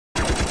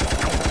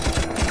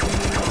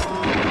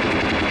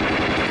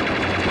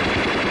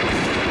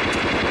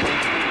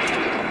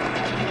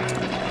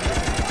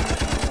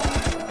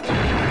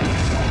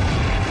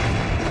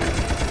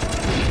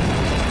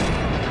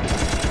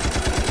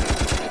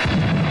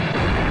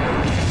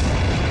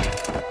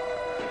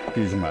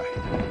弟兄们，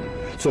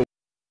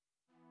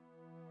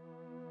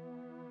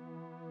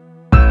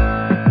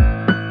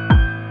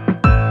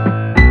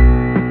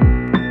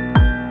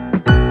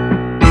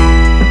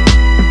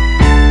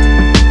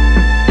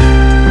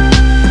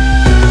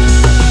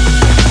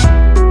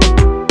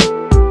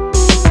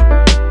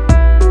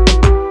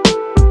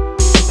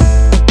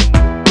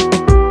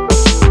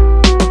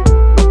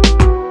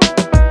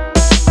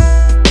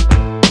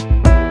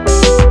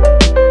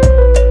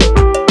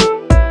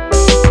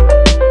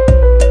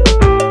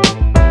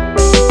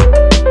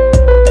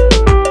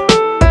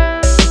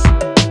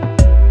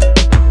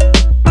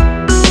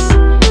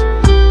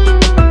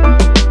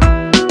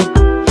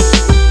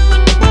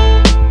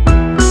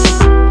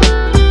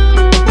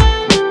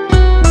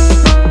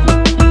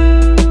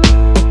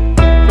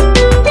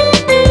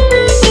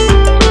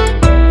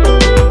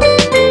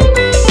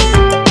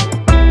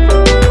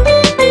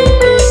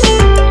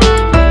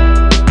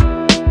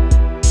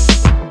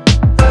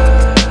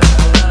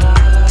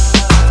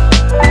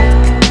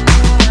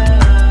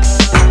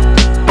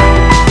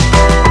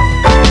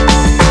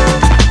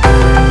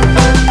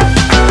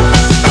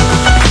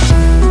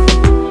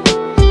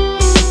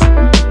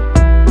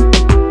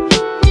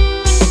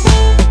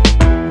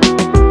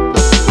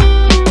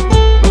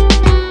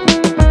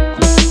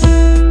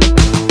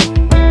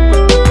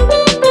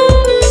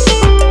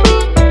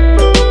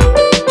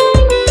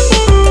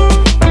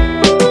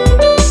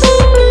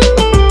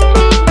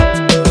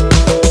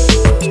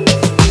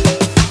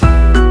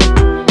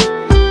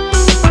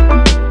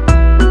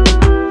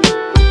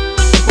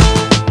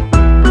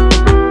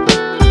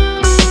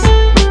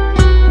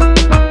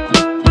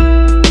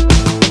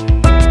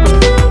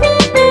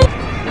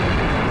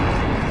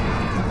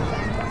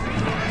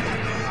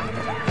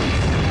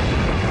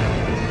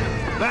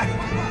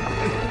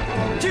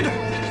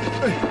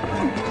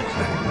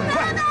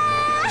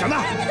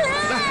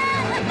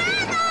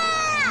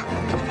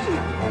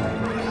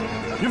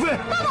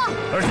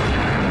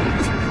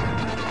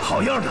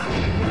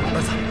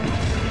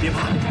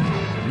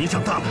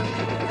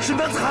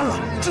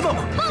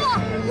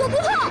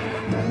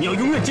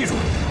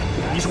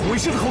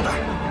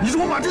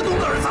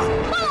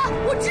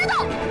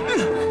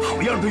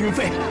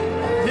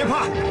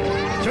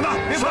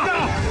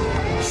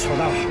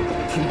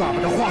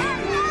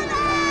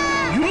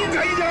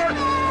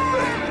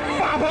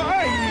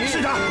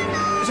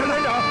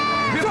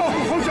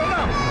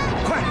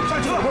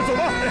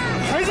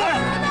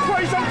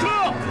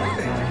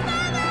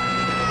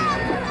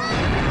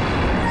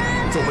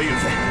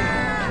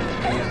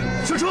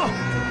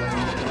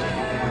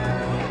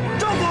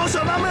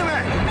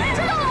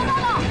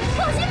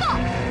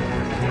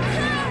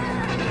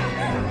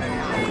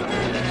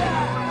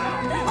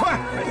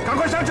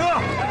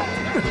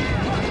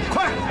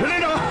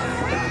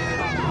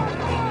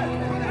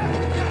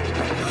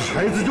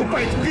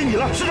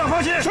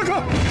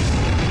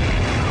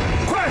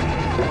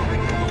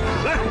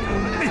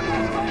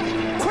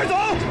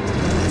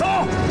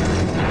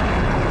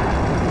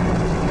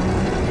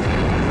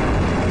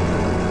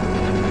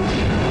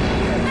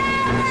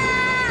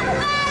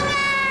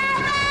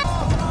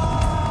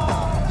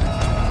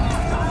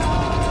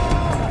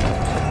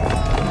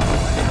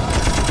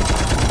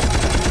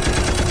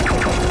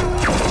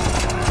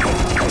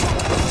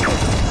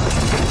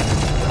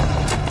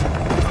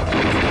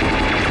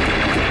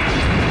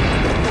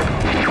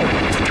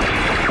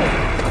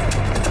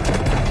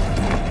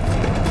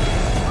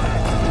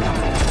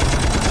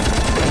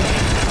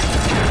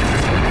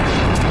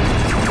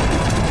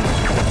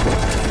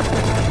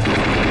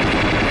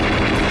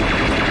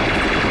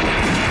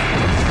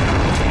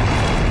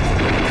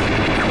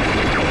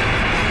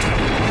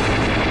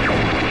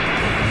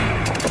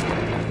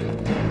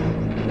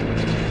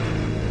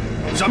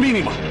下命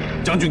令吧，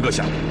将军阁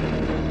下，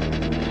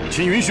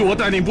请允许我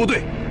带领部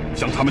队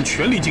向他们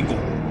全力进攻，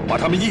把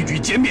他们一举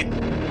歼灭，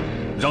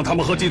让他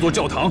们和这座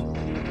教堂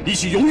一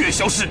起永远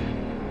消失。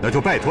那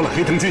就拜托了，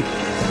黑藤军。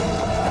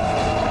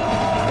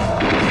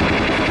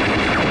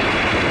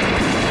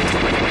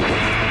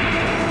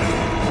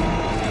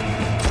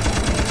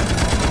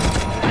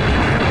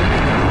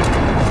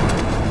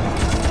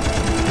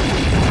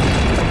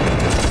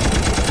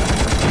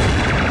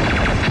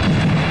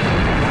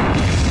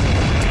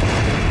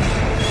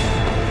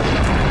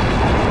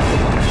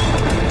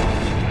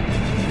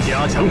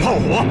加强炮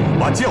火，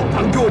把教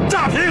堂给我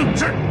炸平！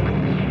是。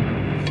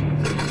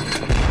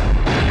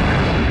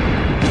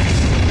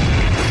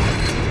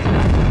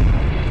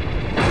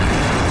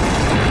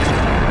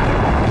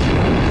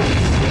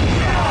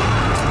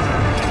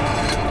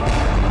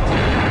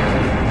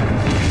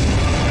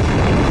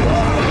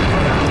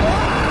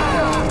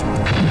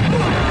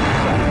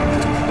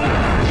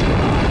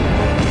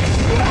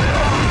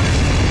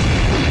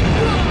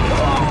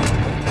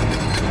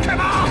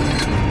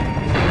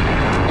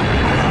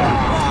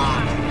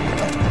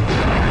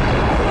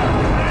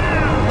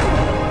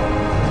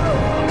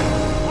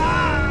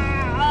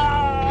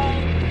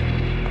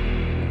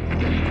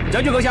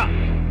将军阁下，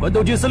关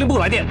东军司令部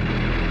来电。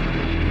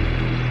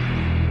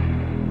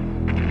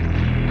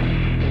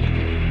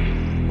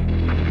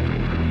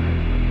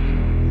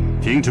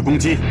停止攻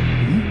击。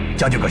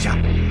将军阁下，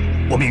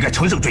我们应该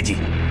乘胜追击。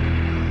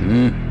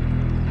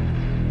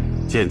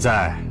现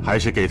在还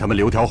是给他们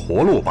留条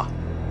活路吧。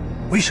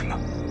为什么？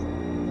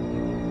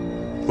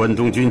关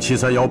东军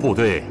731部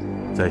队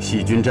在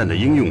细菌战的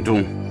应用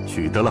中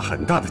取得了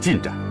很大的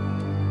进展，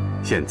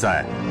现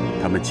在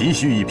他们急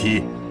需一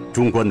批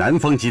中国南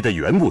方级的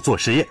原木做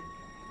实验，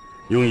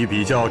用以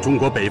比较中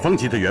国北方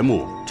级的原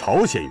木、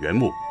朝鲜原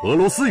木、俄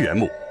罗斯原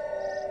木，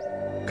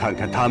看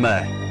看他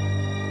们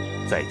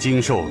在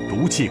经受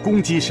毒气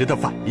攻击时的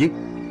反应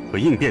和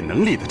应变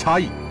能力的差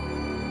异。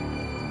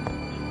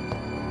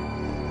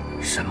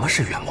什么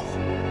是原木？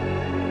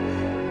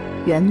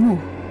原木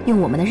用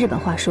我们的日本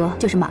话说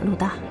就是马路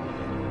大，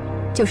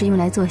就是用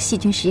来做细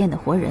菌实验的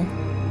活人，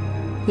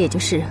也就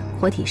是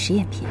活体实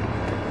验品。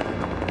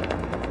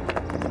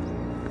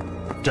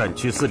战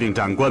区司令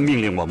长官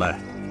命令我们，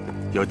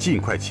要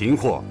尽快擒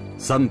获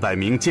300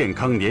名健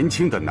康年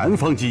轻的南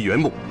方籍原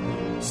木，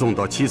送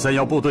到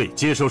731部队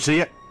接受试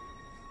验。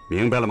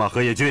明白了吗，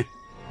河野君？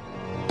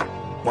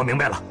我明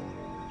白了，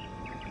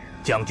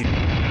将军。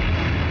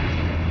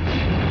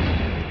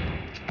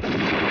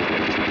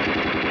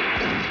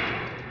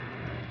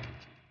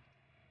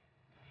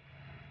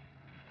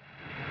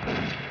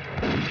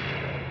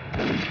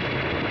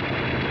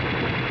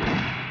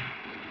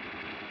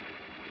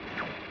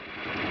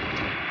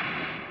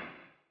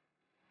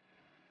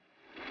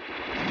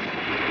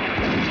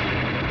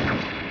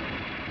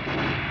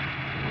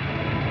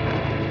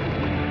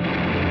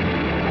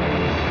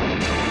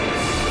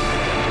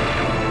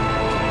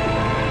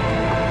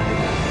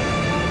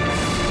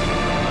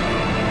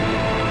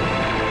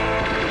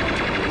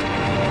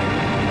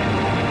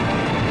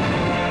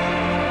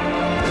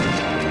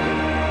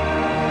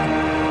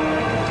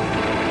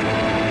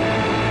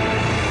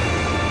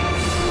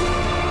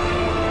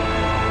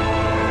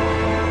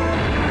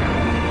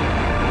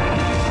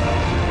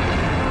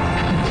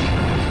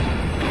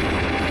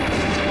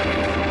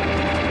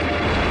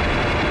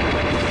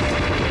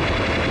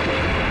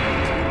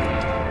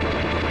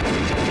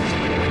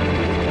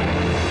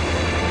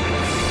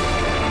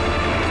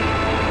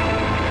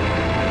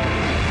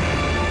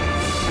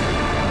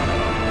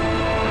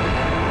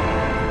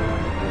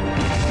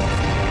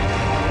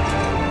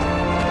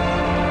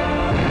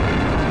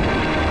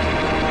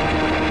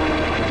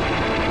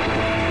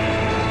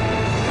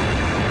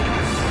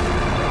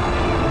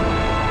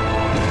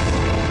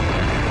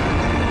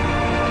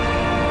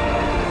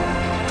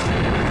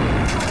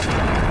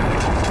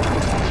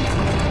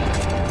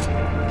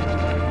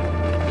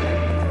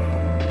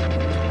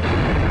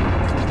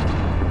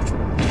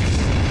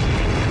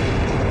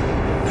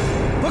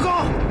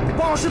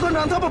师团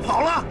长他们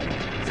跑了。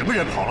什么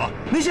人跑了？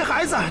那些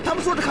孩子，他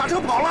们坐着卡车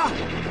跑了。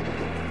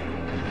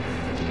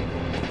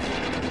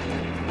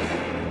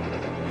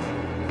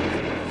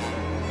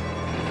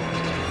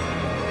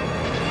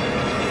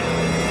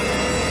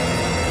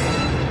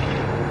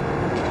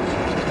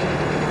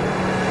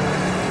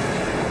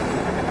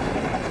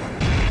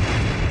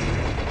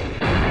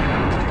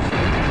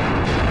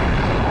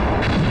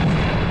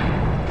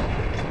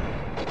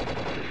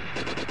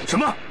什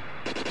么？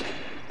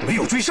没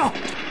有追上？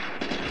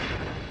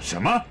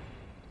什么？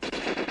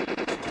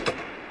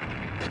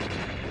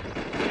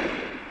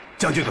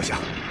将军阁下，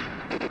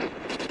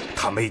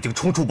他们已经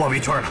冲出包围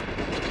圈了。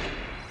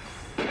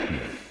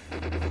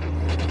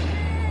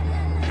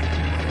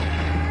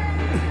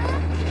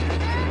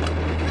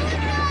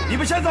你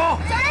们先走，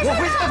我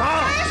回教堂。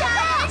小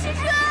人叔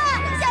叔，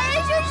小人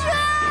叔叔，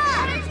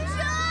小人叔叔，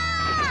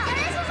小人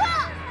叔叔。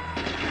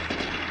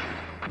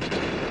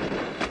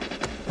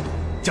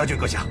将军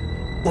阁下，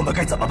我们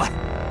该怎么办？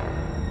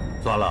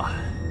算了，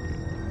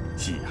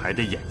戏还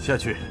得演下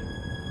去。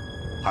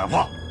喊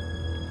话，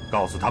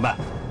告诉他们，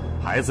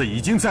孩子已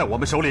经在我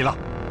们手里了。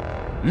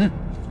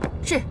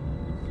是。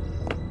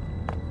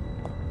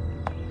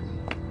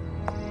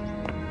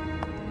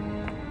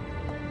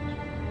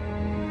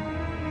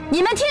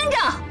你们听着，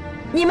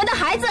你们的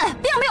孩子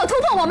并没有突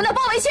破我们的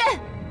包围圈，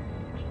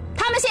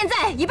他们现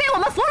在已被我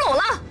们俘虏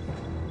了。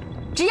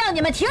只要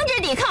你们停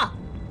止抵抗，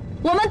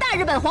我们大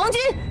日本皇军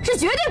是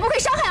绝对不会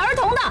伤害儿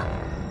童的。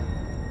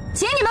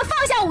请你们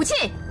放下武器，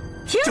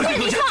停止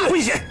抵抗！危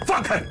险，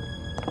放开！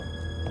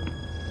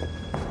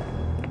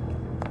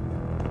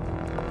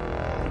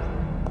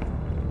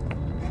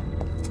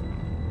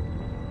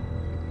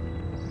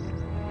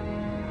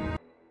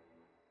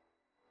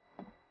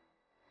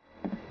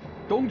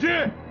同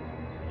志，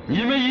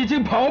你们已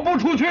经跑不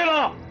出去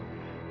了。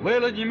为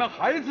了你们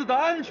孩子的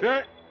安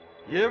全，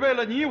也为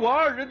了你我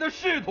二人的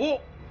仕途，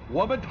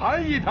我们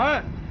谈一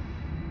谈，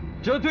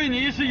这对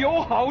你是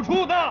有好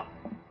处的。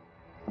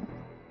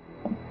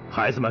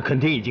孩子们肯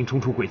定已经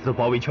冲出鬼子的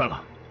包围圈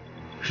了。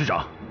师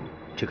长，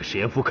这个实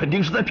验夫肯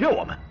定是在骗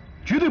我们，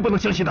绝对不能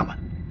相信他们。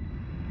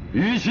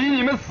与其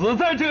你们死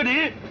在这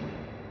里，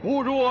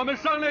不如我们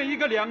商量一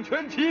个两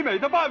全其美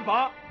的办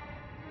法。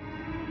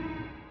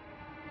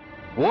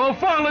我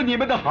放了你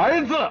们的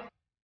孩子，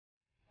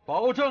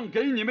保证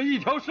给你们一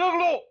条生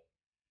路，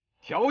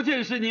条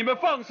件是你们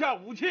放下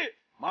武器，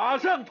马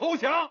上投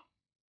降。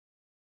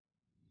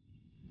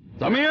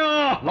怎么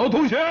样，老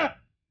同学？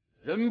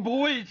人不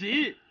为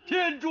己，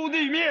天诛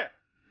地灭。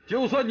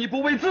就算你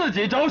不为自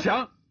己着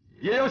想，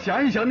也要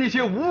想一想那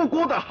些无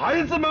辜的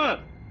孩子们，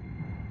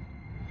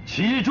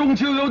其中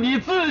就有你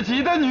自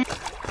己的女。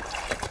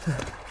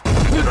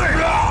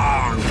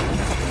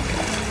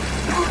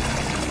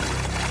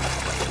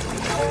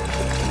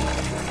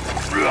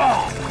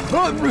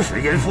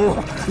史严夫，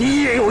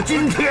你也有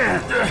今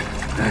天！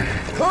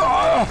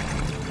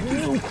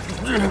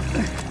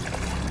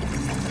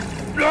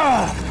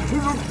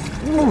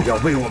要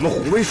为我们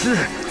虎威师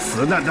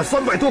死难的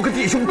300多个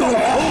弟兄报仇！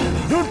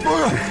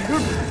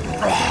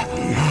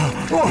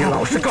你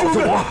老实告诉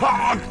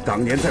我，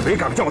当年在北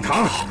港教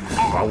堂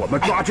把我们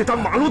抓去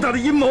当马路党的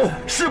阴谋，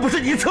是不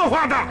是你策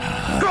划的？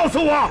告诉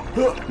我，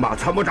马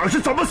参谋长是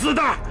怎么死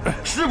的？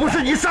是不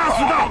是你杀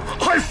死的？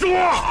快说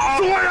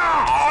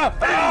呀！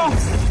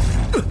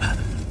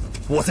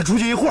我才出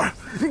去一会儿，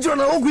你就让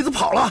那老鬼子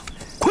跑了，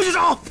快去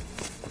找！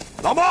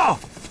老孟，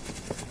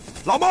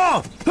老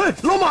孟，哎，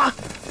老马，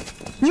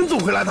你们怎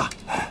么回来的？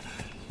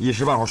一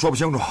时半会儿说不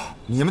清楚。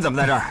你们怎么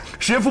在这儿？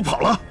史严夫跑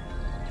了，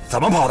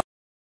怎么跑的？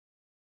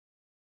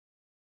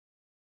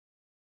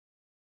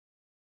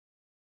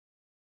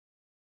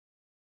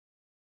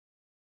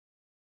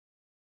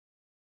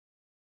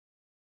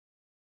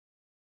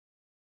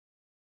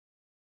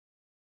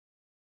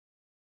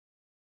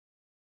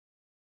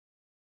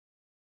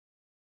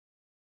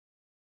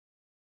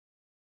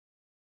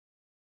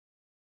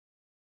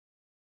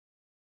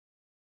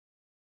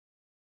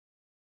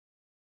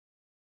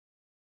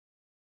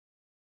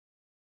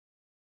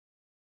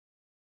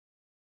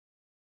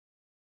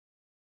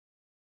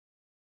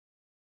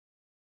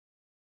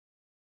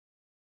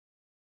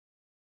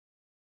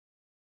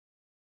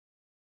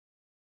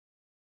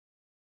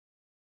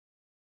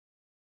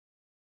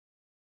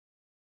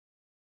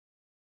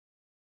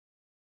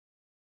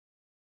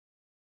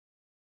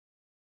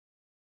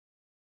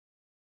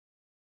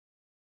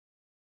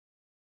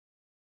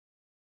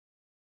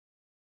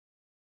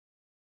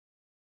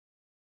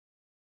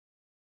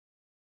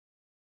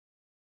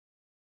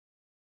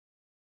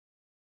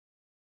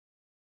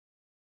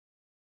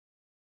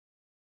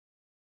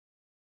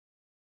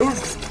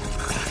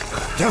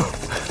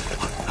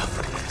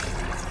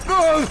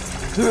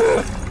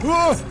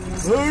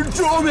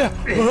救命！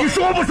你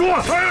说不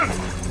说？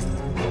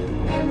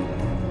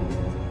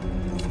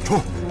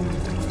冲！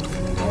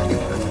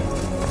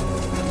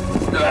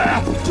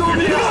救命！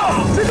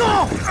别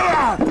动！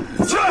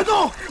别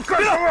动！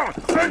干什么？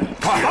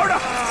快，好着！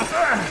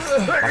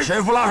把史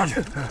严夫拉上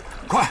去，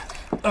快！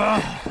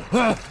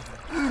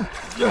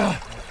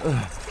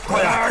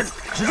快点，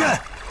使劲！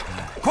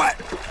快！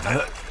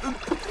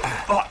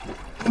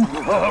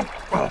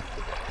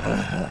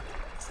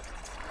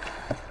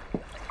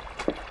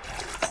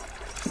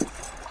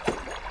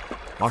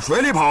往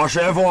水里跑，史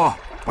严夫，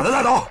把他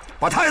带走，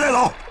把他也带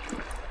走。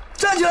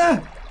站起来！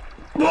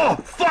不，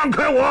放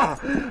开我！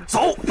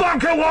走，放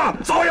开我！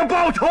我要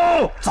报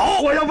仇！走，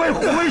我要为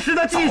虎威师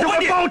的弟兄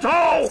们报仇！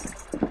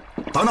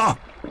等等，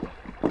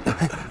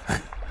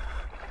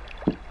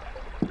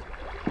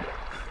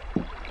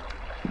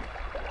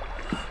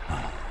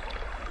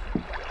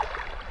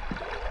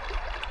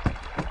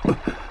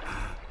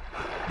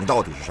你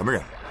到底是什么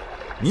人？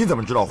你怎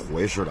么知道虎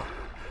威师的？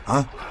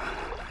啊？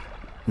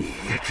你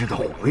也知道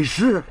虎威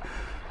师？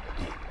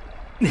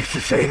你是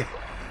谁？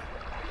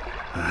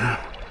啊？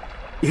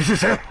你是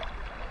谁？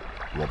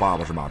我爸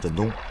爸是马振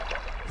东，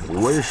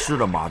虎威师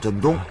的马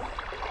振东。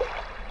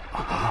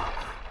啊！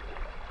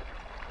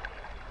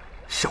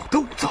小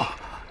豆子，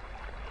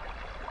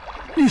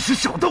你是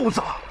小豆子？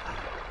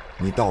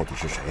你到底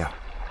是谁呀？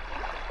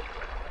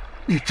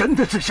你真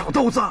的是小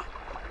豆子？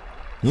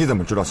你怎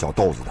么知道小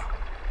豆子的？